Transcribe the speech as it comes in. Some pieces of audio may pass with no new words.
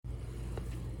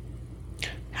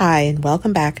Hi, and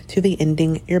welcome back to the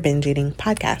Ending Your Binge Eating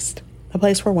podcast, a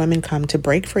place where women come to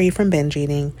break free from binge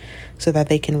eating so that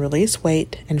they can release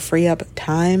weight and free up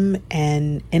time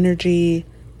and energy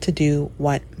to do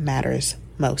what matters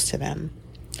most to them.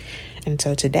 And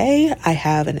so today I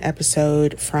have an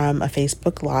episode from a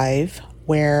Facebook Live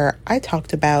where I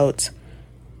talked about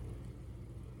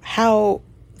how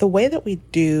the way that we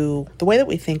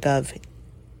think of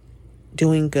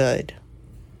doing good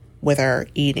with our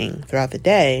eating throughout the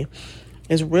day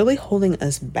is really holding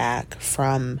us back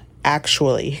from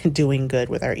actually doing good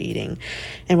with our eating.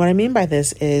 And what I mean by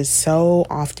this is so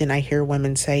often I hear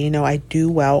women say, I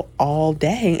do well all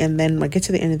day, and then I get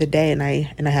to the end of the day and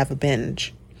I have a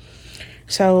binge.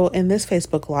 So in this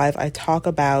Facebook Live, I talk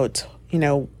about,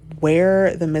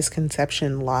 where the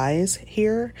misconception lies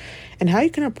here and how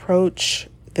you can approach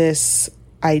this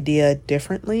idea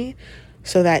differently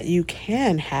so that you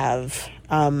can have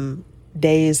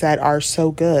days that are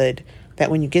so good that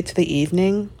when you get to the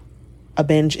evening, a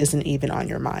binge isn't even on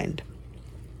your mind.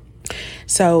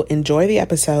 So enjoy the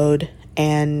episode,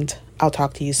 and I'll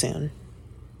talk to you soon.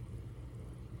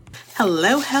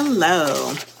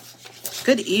 Hello.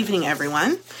 Good evening,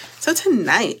 everyone. So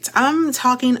tonight, I'm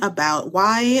talking about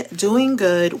why doing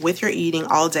good with your eating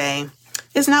all day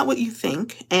is not what you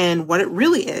think, and what it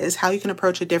really is, how you can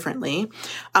approach it differently,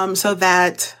 so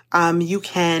that you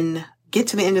can get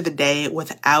to the end of the day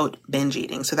without binge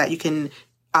eating, so that you can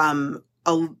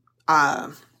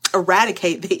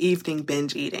eradicate the evening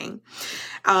binge eating.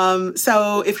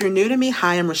 So if you're new to me,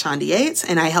 hi, I'm Rashonda Yates,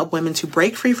 and I help women to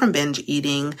break free from binge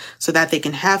eating so that they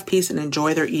can have peace and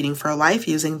enjoy their eating for life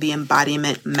using the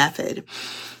embodiment method.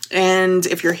 And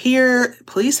if you're here,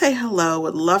 please say hello.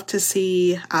 Would love to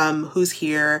see who's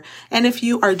here. And if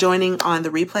you are joining on the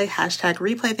replay,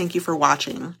 #replay, thank you for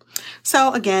watching.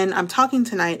 So again, I'm talking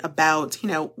tonight about,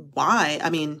 why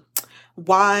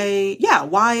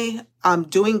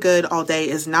doing good all day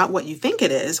is not what you think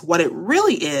it is, what it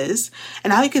really is,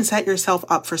 and how you can set yourself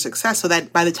up for success so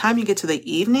that by the time you get to the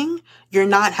evening, you're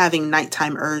not having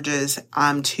nighttime urges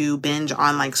to binge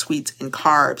on like sweets and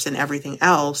carbs and everything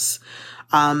else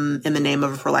in the name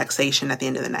of relaxation at the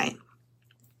end of the night.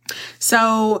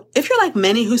 So if you're like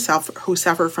many who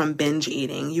suffer from binge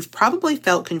eating, you've probably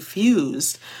felt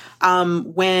confused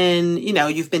when,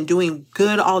 you've been doing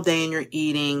good all day in your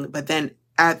eating, but then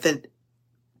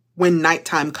when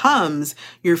nighttime comes,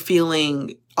 you're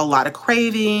feeling a lot of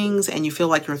cravings and you feel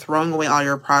like you're throwing away all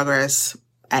your progress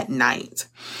at night.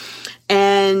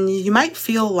 And you might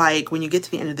feel like when you get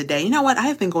to the end of the day, I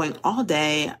have been going all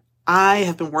day. I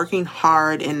have been working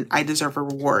hard and I deserve a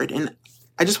reward. And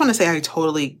I just want to say I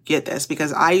totally get this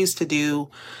because I used to do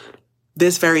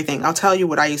this very thing. I'll tell you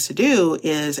what I used to do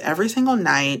is every single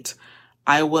night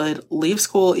I would leave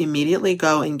school, immediately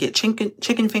go and get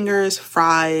chicken fingers,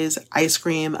 fries, ice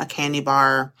cream, a candy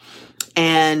bar,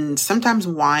 and sometimes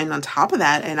wine on top of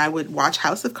that. And I would watch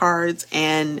House of Cards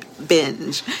and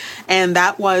binge. And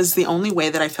that was the only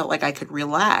way that I felt like I could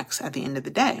relax at the end of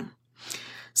the day.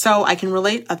 So I can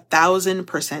relate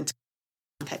 1,000%.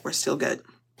 Okay, we're still good.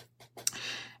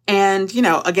 And,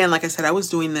 again, like I said, I was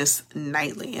doing this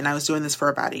nightly and I was doing this for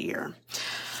about a year.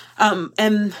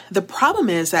 And the problem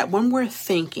is that when we're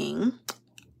thinking,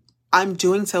 I'm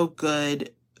doing so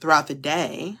good throughout the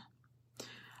day,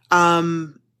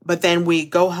 but then we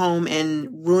go home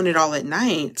and ruin it all at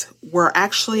night, we're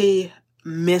actually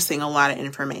missing a lot of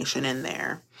information in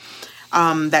there.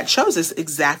 That shows us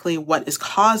exactly what is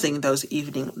causing those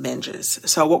evening binges.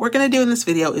 So what we're going to do in this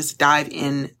video is dive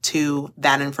into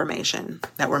that information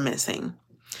that we're missing.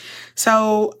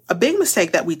 So a big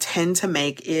mistake that we tend to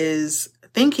make is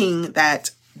thinking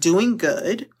that doing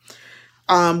good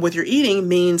with your eating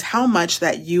means how much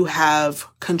that you have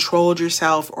controlled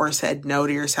yourself or said no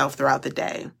to yourself throughout the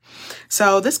day.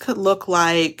 So this could look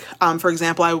like, for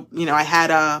example, I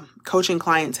had a coaching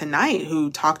client tonight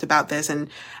who talked about this, and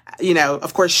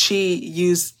of course she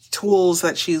used tools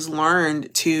that she's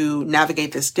learned to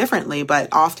navigate this differently. But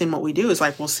often what we do is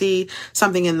we'll see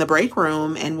something in the break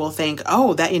room and we'll think,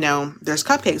 oh, that, there's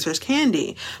cupcakes, there's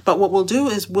candy. But what we'll do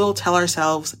is we'll tell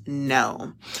ourselves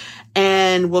no.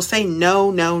 And we'll say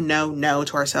no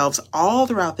to ourselves all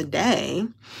throughout the day.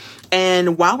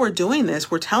 And while we're doing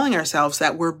this, we're telling ourselves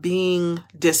that we're being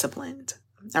disciplined.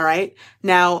 All right.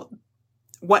 Now,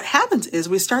 what happens is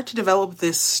we start to develop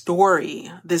this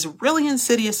story, this really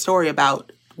insidious story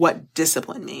about what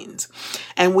discipline means.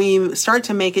 And we start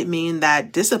to make it mean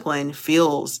that discipline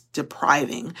feels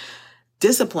depriving.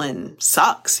 Discipline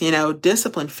sucks,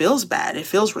 discipline feels bad. It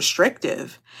feels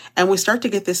restrictive. And we start to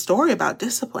get this story about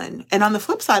discipline. And on the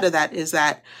flip side of that is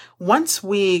that once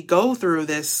we go through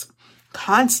this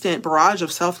constant barrage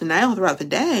of self-denial throughout the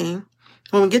day,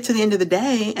 when we get to the end of the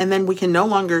day and then we can no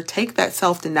longer take that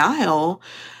self-denial,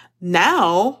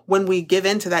 now when we give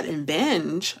in to that and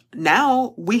binge,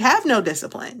 now we have no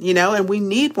discipline, and we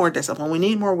need more discipline. We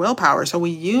need more willpower. So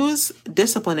we use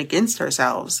discipline against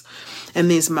ourselves in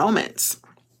these moments.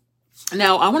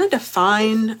 Now, I want to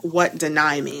define what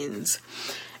deny means.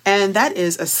 And that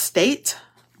is a state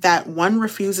that one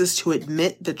refuses to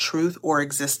admit the truth or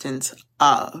existence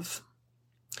of.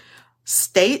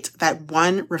 State that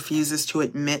one refuses to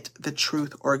admit the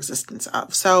truth or existence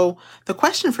of. So the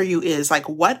question for you is,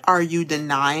 what are you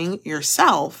denying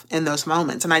yourself in those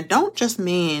moments? And I don't just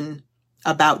mean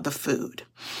about the food,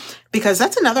 because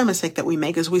that's another mistake that we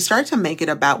make, is we start to make it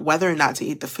about whether or not to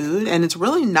eat the food. And it's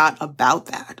really not about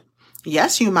that.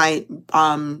 Yes, you might,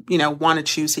 want to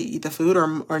choose to eat the food,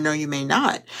 or no, you may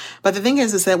not. But the thing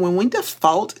is that when we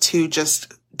default to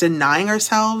just denying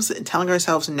ourselves and telling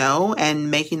ourselves no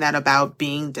and making that about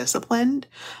being disciplined,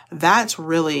 that's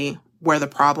really where the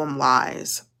problem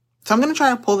lies. So I'm going to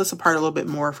try to pull this apart a little bit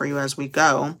more for you as we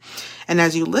go. And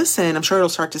as you listen, I'm sure it'll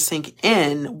start to sink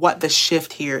in what the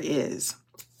shift here is.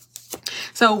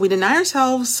 So we deny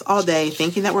ourselves all day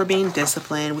thinking that we're being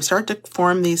disciplined. We start to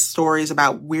form these stories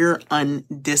about we're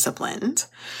undisciplined.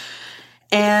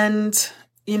 And,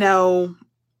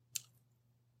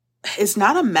 it's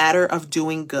not a matter of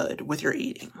doing good with your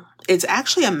eating. It's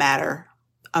actually a matter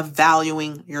of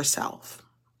valuing yourself.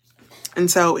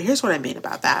 And so here's what I mean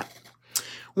about that.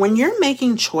 When you're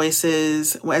making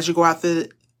choices as you go out through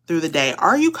the day,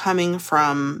 are you coming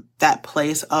from that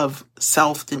place of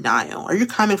self-denial? Are you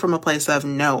coming from a place of,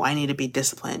 no, I need to be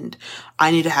disciplined. I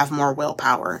need to have more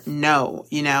willpower. No,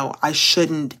 I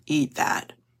shouldn't eat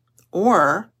that.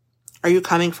 Or are you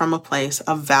coming from a place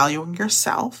of valuing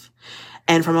yourself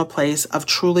and from a place of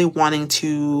truly wanting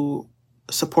to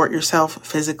support yourself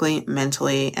physically,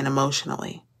 mentally, and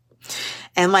emotionally?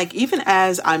 And even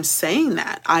as I'm saying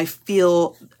that, I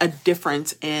feel a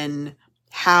difference in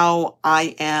how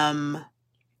I am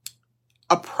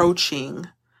approaching,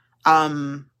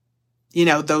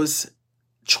 those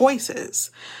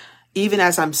choices, even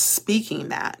as I'm speaking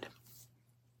that.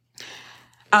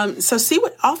 So see,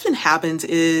 what often happens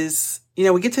is,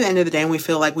 we get to the end of the day and we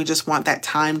feel like we just want that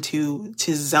time to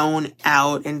zone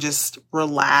out and just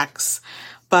relax.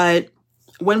 But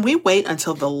when we wait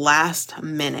until the last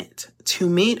minute to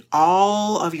meet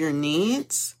all of your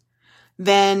needs,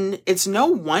 then it's no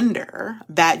wonder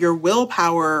that your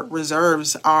willpower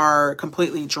reserves are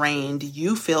completely drained.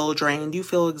 You feel drained. You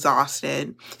feel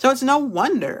exhausted. So it's no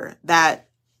wonder that,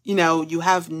 you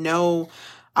have no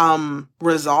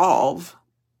resolve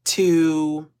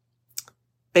to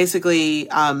basically,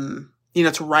 to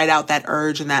ride out that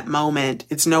urge in that moment.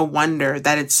 It's no wonder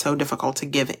that it's so difficult to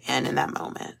give in that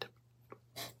moment.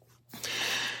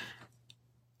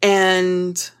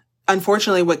 And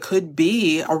unfortunately, what could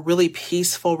be a really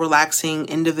peaceful, relaxing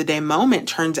end of the day moment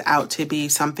turns out to be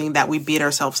something that we beat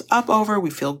ourselves up over.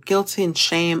 We feel guilty and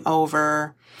shame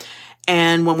over.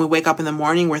 And when we wake up in the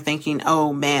morning, we're thinking,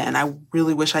 oh man, I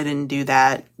really wish I didn't do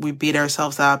that. We beat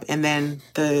ourselves up, and then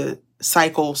the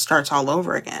cycle starts all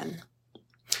over again.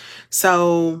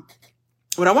 So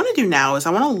what I want to do now is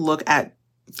I want to look at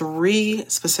 3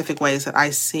 specific ways that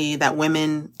I see that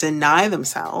women deny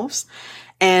themselves,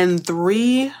 and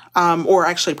 3, or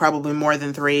actually probably more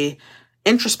than 3,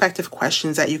 introspective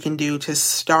questions that you can do to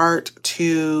start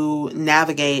to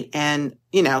navigate and,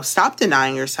 stop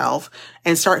denying yourself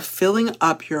and start filling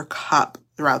up your cup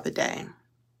throughout the day.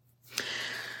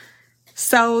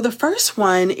 So the first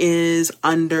one is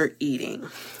under eating.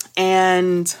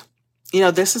 And,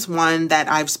 this is one that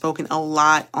I've spoken a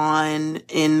lot on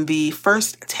in the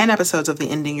first 10 episodes of the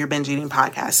Ending Your Binge Eating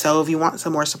podcast. So if you want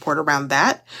some more support around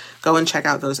that, go and check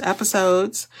out those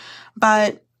episodes.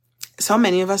 But so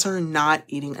many of us are not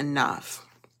eating enough.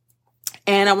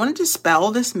 And I want to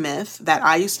dispel this myth that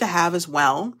I used to have as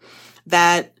well,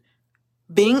 that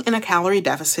being in a calorie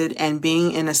deficit and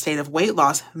being in a state of weight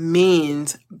loss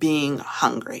means being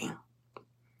hungry.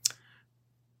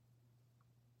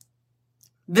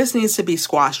 This needs to be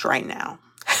squashed right now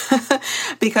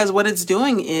because what it's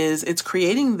doing is it's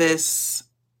creating this,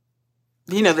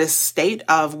 this state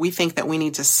of, we think that we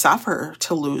need to suffer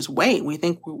to lose weight. We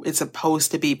think it's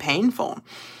supposed to be painful.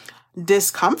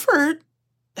 Discomfort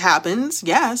happens.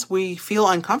 Yes, we feel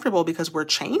uncomfortable because we're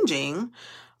changing,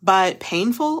 but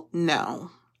painful?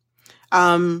 No.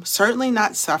 Certainly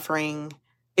not suffering.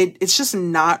 It's just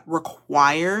not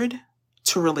required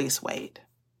to release weight.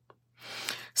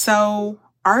 So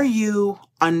are you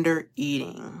under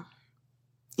eating?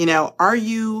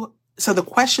 So the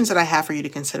questions that I have for you to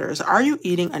consider is, are you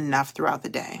eating enough throughout the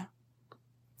day?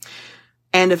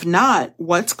 And if not,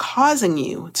 what's causing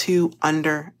you to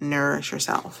undernourish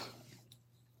yourself?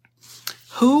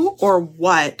 Who or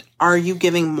what are you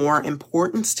giving more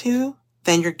importance to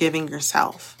than you're giving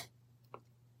yourself?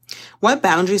 What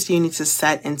boundaries do you need to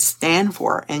set and stand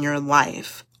for in your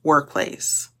life,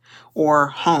 workplace, or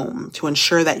home to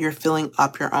ensure that you're filling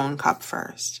up your own cup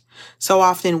first? So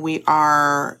often we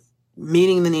are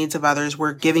meeting the needs of others.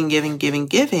 We're giving,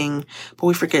 but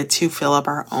we forget to fill up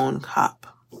our own cup.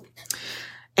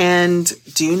 And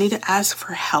do you need to ask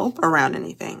for help around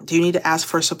anything? Do you need to ask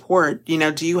for support?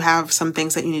 Do you have some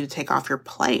things that you need to take off your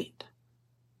plate?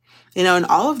 And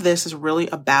all of this is really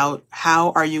about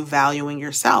how are you valuing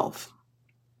yourself?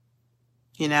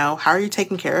 How are you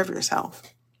taking care of yourself?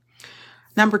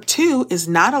 Number 2 is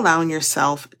not allowing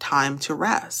yourself time to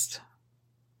rest.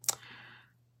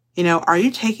 Are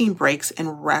you taking breaks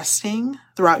and resting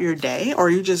throughout your day, or are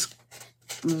you just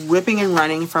ripping and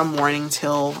running from morning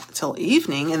till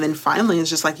evening, and then finally it's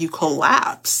just like you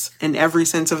collapse in every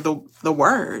sense of the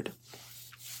word?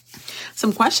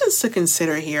 Some questions to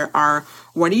consider here are,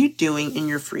 what are you doing in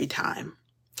your free time?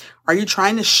 Are you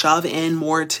trying to shove in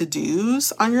more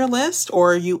to-dos on your list,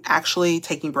 or are you actually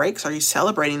taking breaks? Are you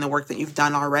celebrating the work that you've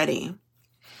done already?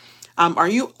 Are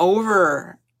you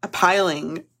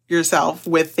overpiling yourself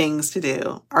with things to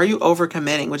do? Are you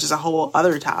overcommitting, which is a whole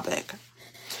other topic?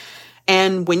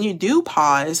 And when you do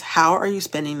pause, how are you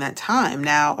spending that time?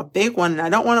 Now, a big one, and I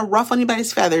don't want to ruffle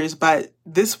anybody's feathers, but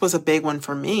this was a big one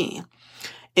for me.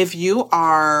 If you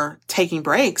are taking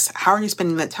breaks, how are you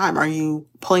spending that time? Are you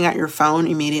pulling out your phone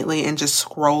immediately and just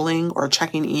scrolling or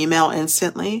checking email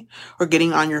instantly, or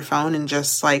getting on your phone and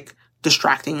just like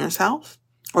distracting yourself?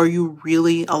 Or are you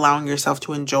really allowing yourself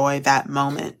to enjoy that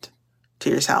moment to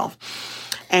yourself?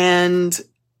 And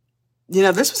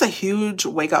this was a huge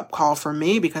wake-up call for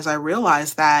me, because I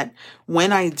realized that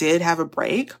when I did have a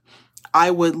break, I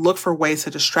would look for ways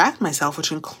to distract myself,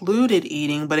 which included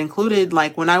eating, but included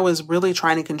like when I was really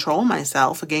trying to control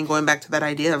myself, again, going back to that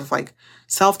idea of like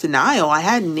self-denial, I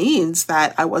had needs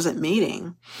that I wasn't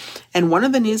meeting. And one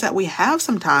of the needs that we have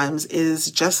sometimes is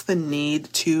just the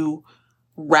need to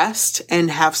rest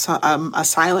and have a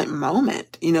silent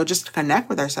moment, just to connect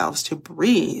with ourselves, to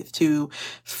breathe, to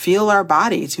feel our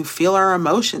body, to feel our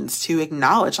emotions, to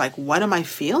acknowledge like, what am I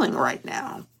feeling right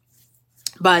now?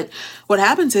 But what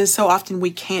happens is so often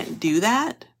we can't do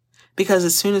that, because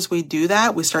as soon as we do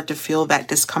that, we start to feel that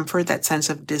discomfort, that sense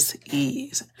of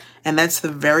dis-ease. And that's the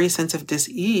very sense of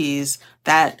dis-ease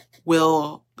that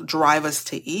will drive us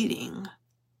to eating.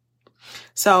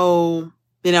 So,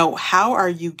 how are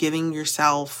you giving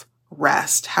yourself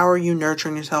rest? How are you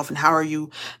nurturing yourself? And how are you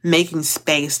making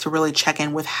space to really check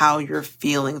in with how you're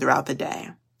feeling throughout the day?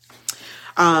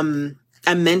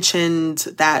 I mentioned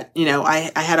that,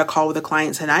 I had a call with a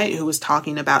client tonight who was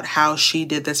talking about how she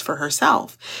did this for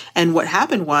herself. And what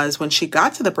happened was, when she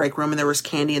got to the break room and there was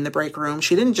candy in the break room,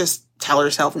 she didn't just tell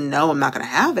herself, no, I'm not going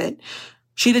to have it.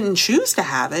 She didn't choose to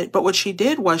have it. But what she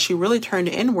did was she really turned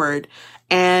inward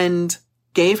and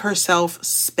gave herself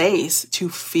space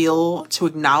to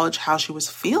acknowledge how she was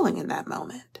feeling in that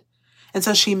moment. And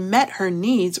so she met her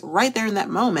needs right there in that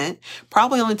moment.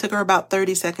 Probably only took her about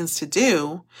 30 seconds to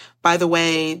do. By the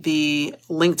way, the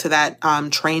link to that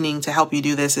training to help you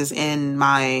do this is in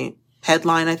my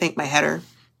headline, I think, my header.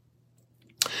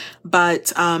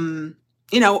 But,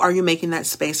 are you making that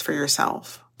space for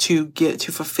yourself to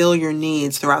fulfill your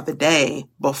needs throughout the day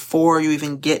before you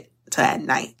even get to that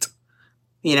night?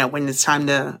 When it's time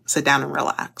to sit down and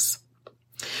relax.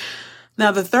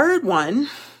 Now, the third one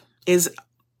is,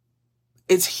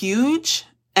 it's huge,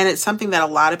 and it's something that a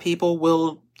lot of people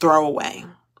will throw away,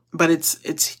 but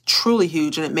it's truly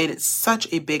huge, and it made it such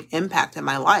a big impact in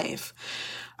my life.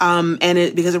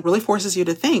 Because it really forces you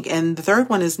to think. And the third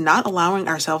one is not allowing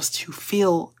ourselves to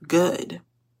feel good.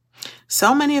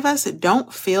 So many of us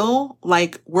don't feel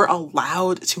like we're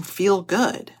allowed to feel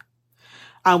good.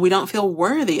 We don't feel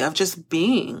worthy of just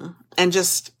being and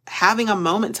just having a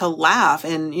moment to laugh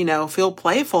and, feel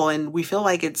playful. And we feel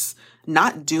like it's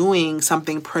not doing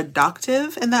something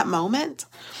productive in that moment.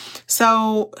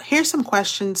 So here's some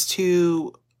questions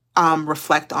to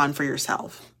reflect on for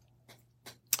yourself.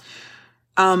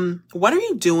 What are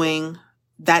you doing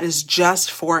that is just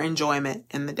for enjoyment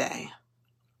in the day?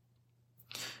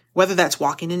 Whether that's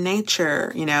walking in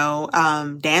nature,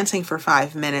 dancing for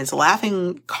 5 minutes,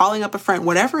 laughing, calling up a friend,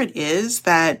 whatever it is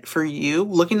that for you,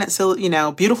 looking at,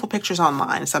 beautiful pictures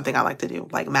online is something I like to do,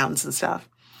 like mountains and stuff.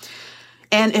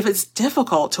 And if it's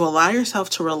difficult to allow yourself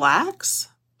to relax,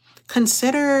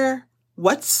 consider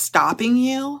what's stopping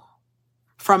you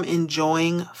from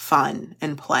enjoying fun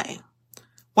and play.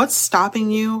 What's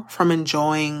stopping you from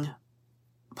enjoying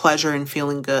pleasure and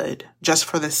feeling good just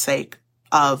for the sake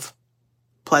of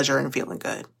pleasure and feeling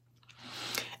good.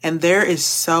 And there is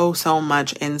so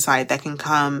much insight that can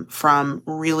come from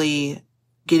really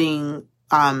getting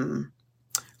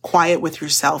quiet with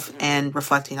yourself and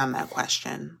reflecting on that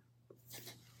question.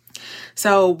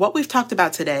 So what we've talked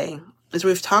about today is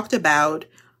we've talked about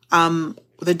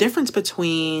the difference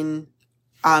between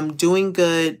doing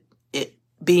good,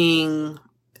 being,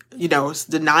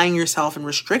 denying yourself and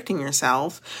restricting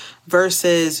yourself,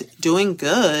 versus doing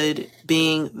good,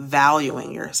 being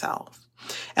valuing yourself.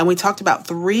 And we talked about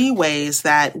 3 ways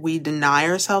that we deny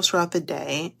ourselves throughout the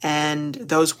day. And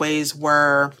those ways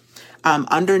were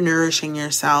undernourishing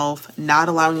yourself, not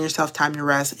allowing yourself time to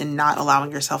rest, and not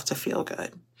allowing yourself to feel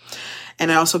good. And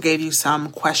I also gave you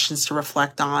some questions to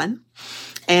reflect on.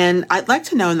 And I'd like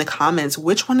to know in the comments,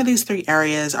 which one of these 3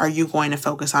 areas are you going to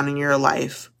focus on in your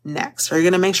life next? Are you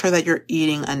going to make sure that you're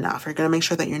eating enough? Are you going to make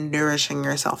sure that you're nourishing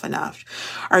yourself enough?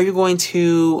 Are you going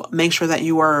to make sure that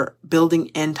you are building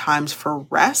in times for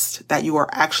rest, that you are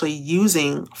actually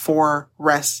using for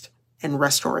rest and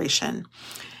restoration?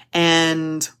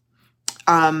 And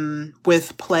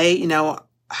with play,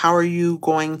 how are you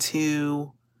going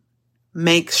to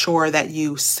make sure that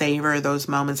you savor those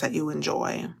moments that you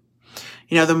enjoy?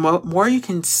 The more you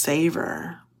can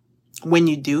savor when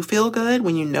you do feel good,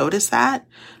 when you notice that,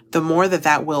 the more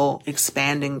that will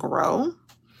expand and grow.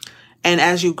 And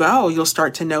as you go, you'll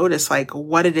start to notice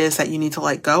what it is that you need to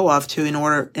let go of in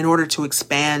order to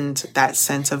expand that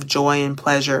sense of joy and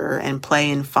pleasure and play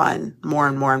and fun more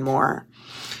and more and more.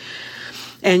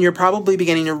 And you're probably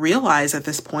beginning to realize at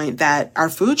this point that our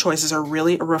food choices are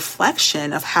really a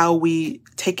reflection of how we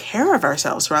take care of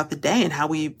ourselves throughout the day and how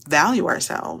we value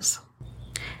ourselves.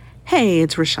 Hey,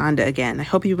 it's Rashonda again. I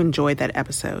hope you enjoyed that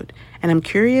episode. And I'm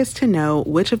curious to know,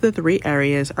 which of the 3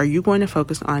 areas are you going to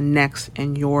focus on next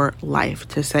in your life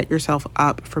to set yourself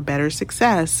up for better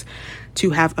success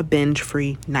to have a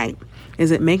binge-free night?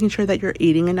 Is it making sure that you're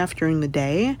eating enough during the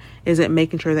day? Is it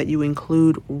making sure that you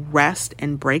include rest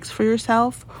and breaks for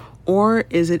yourself? Or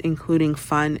is it including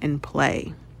fun and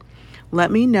play? Let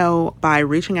me know by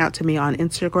reaching out to me on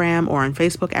Instagram or on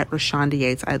Facebook at Rashonda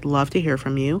Yates. I'd love to hear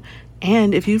from you.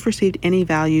 And if you've received any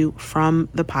value from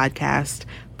the podcast,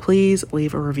 please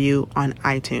leave a review on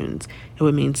iTunes. It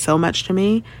would mean so much to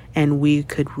me, and we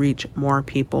could reach more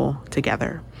people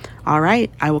together. All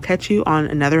right, I will catch you on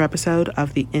another episode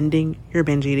of the Ending Your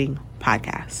Binge Eating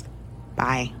podcast.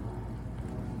 Bye.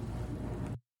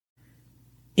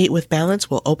 Eat with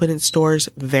Balance will open in stores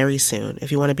very soon.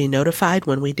 If you want to be notified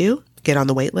when we do, get on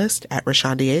the wait list at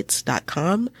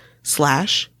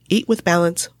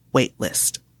RashondaYates.com/eatwithbalance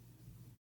waitlist.